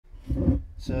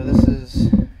So this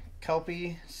is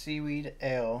Kelpie SeaWeed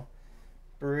Ale,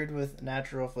 brewed with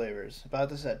natural flavors. Bought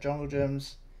this at Jungle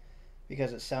Gyms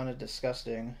because it sounded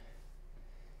disgusting.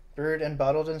 Brewed and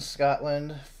bottled in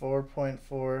Scotland,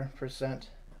 4.4%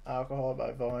 alcohol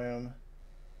by volume.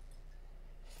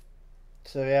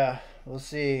 So yeah, we'll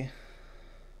see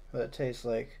what it tastes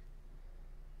like.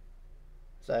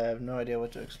 So I have no idea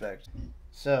what to expect.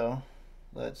 So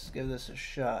let's give this a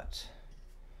shot.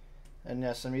 And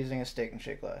yes, I'm using a Steak and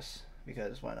Shake glass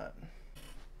because why not?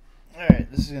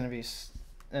 Alright, this is going to be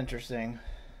interesting.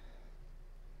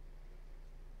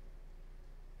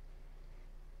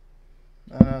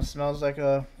 I don't know, it smells like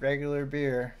a regular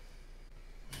beer.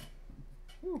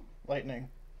 Ooh, lightning.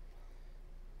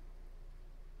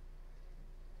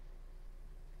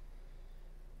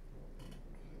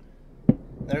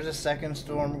 There's a second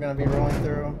storm going to be rolling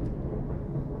through.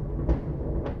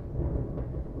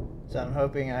 So I'm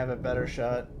hoping I have a better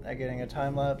shot at getting a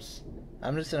time lapse.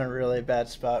 I'm just in a really bad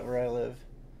spot where I live.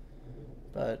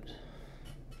 But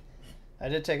I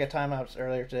did take a time lapse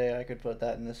earlier today. I could put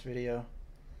that in this video.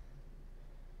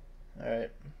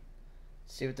 Alright.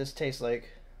 See what this tastes like.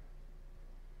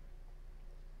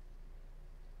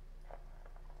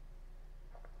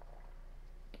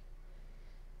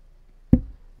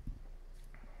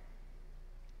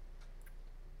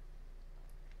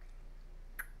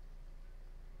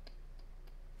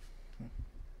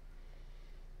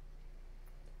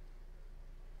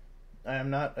 I am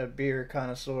not a beer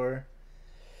connoisseur.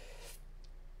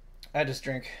 I just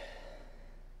drink.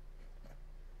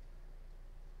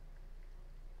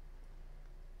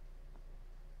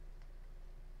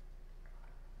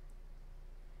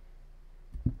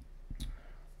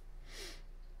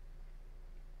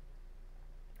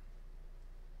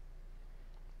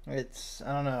 I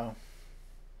don't know.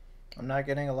 I'm not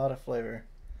getting a lot of flavor.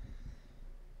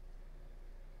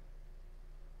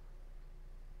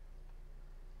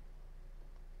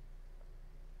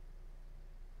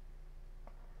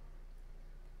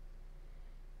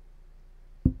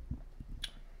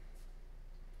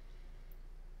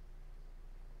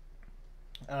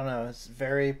 I don't know, it's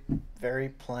very, very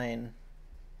plain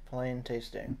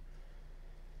tasting.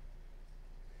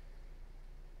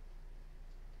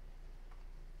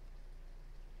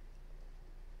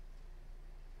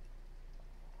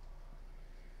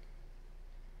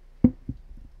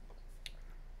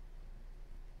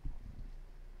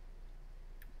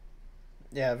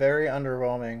 Yeah, very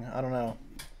underwhelming. I don't know.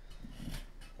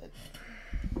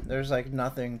 There's like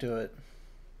nothing to it.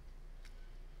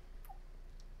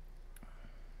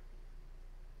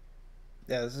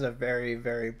 Yeah, this is a very,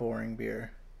 very boring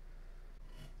beer.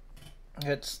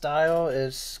 Its style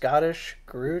is Scottish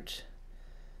Groot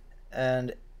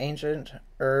and Ancient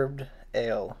Herbed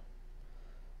Ale.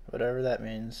 Whatever that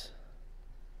means.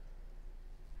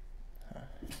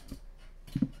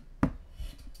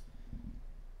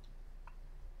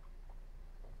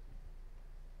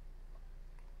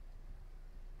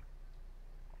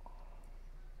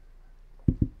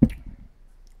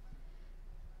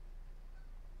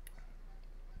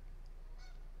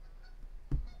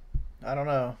 I don't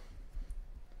know.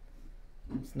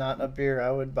 It's not a beer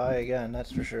I would buy again,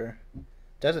 that's for sure. It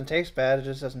doesn't taste bad, it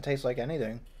just doesn't taste like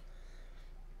anything.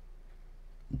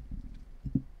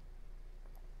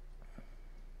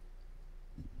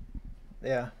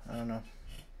 Yeah, I don't know.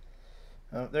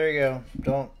 Oh, there you go.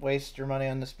 Don't waste your money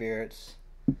on this beer. It's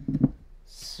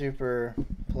super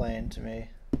plain to me.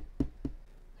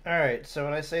 Alright, so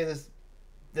when I say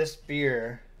this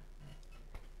beer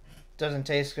doesn't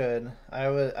taste good,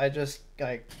 I just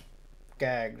like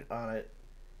gagged on it.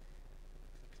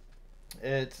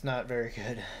 It's not very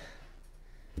good.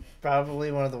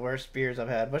 Probably one of the worst beers I've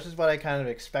had, which is what I kind of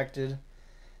expected.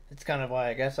 It's kind of why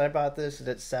I guess I bought this, is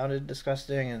it sounded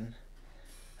disgusting, and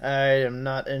I am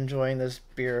not enjoying this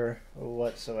beer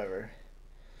whatsoever.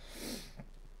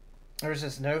 There's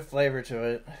just no flavor to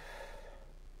it.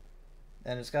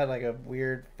 And it's got like a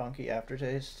weird, funky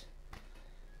aftertaste.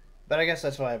 But I guess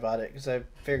that's why I bought it, because I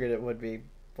figured it would be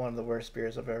one of the worst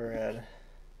beers I've ever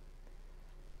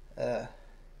had.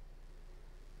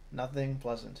 Nothing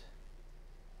pleasant.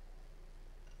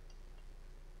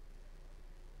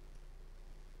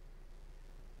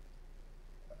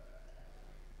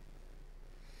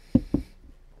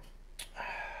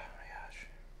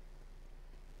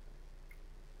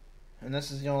 And this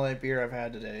is the only beer I've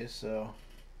had today, so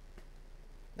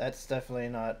that's definitely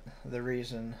not the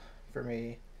reason for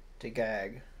me to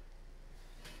gag.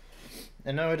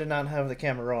 And no, I did not have the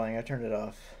camera rolling. I turned it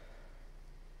off.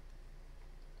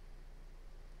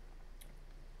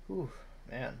 Ooh,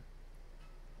 man.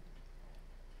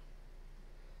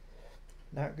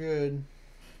 Not good.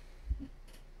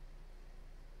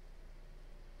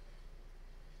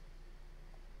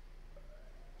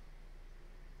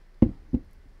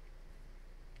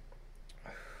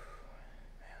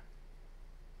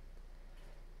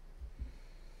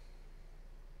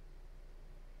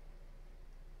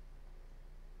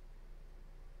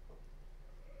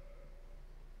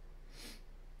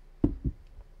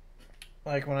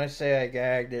 Like when I say I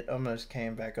gagged, it almost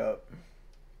came back up.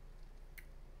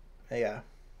 Yeah.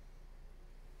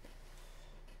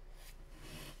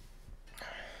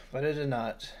 But it did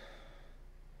not.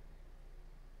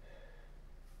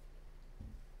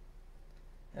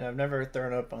 And I've never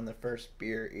thrown up on the first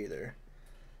beer either.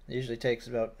 It usually takes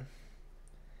about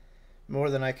more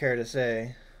than I care to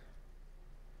say.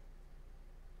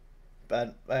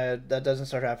 But that doesn't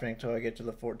start happening until I get to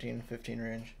the 14, 15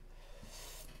 range.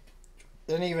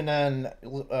 And even then,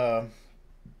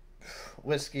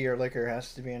 whiskey or liquor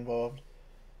has to be involved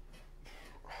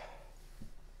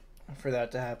for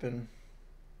that to happen.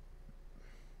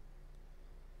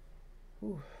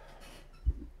 Whew.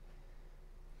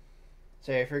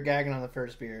 So if you're gagging on the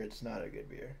first beer, it's not a good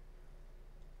beer.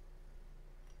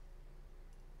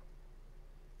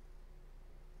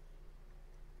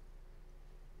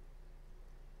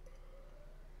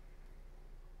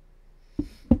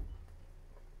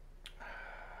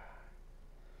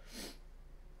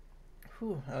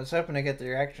 Whew. I was hoping to get the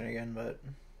reaction again, but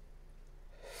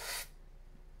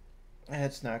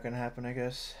it's not going to happen, I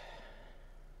guess.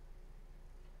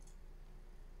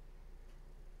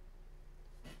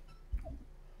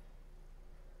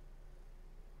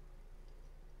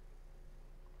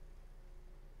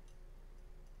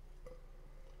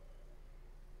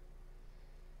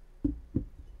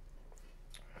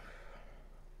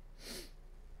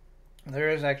 There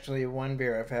is actually one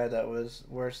beer I've had that was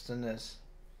worse than this.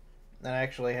 And I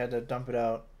actually had to dump it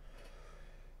out.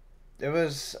 It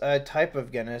was a type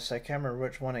of Guinness. I can't remember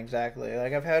which one exactly.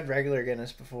 Like, I've had regular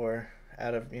Guinness before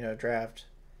out of, draft.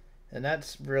 And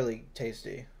that's really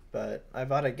tasty. But I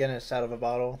bought a Guinness out of a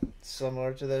bottle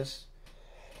similar to this.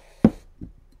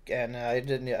 And I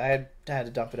had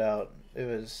to dump it out. It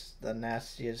was the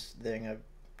nastiest thing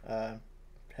I've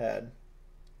had.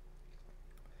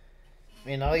 I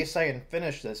mean, at least I can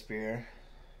finish this beer.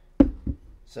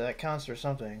 So that counts for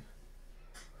something.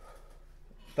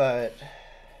 But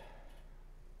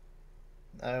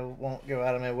I won't go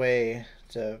out of my way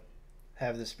to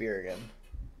have this beer again.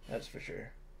 That's for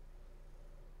sure.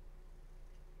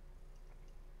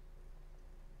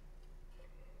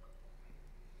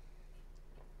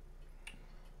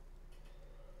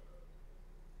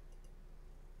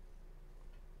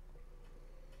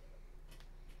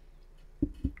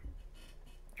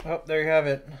 Oh, there you have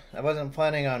it. I wasn't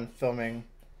planning on filming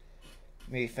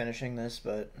me finishing this,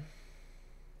 but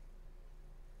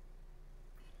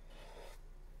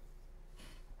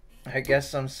I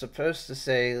guess I'm supposed to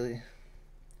say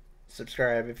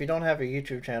subscribe. If you don't have a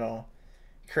YouTube channel,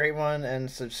 create one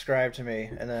and subscribe to me,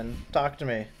 and then talk to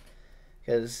me,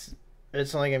 because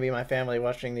it's only going to be my family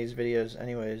watching these videos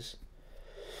anyways.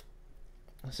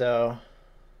 So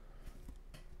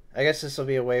I guess this will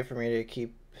be a way for me to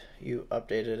keep you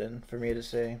updated and for me to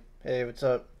say, hey, what's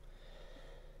up?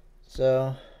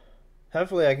 So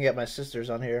hopefully I can get my sisters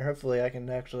on here. Hopefully I can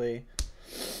actually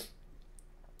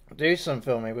do some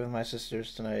filming with my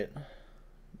sisters tonight.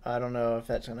 I don't know if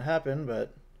that's going to happen,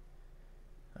 but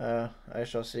I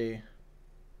shall see.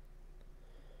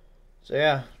 So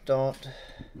yeah, don't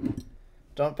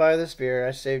buy this beer.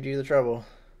 I saved you the trouble,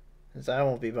 since I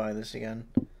won't be buying this again.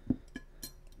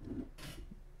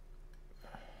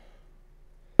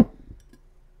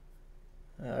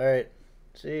 Alright,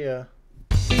 see ya.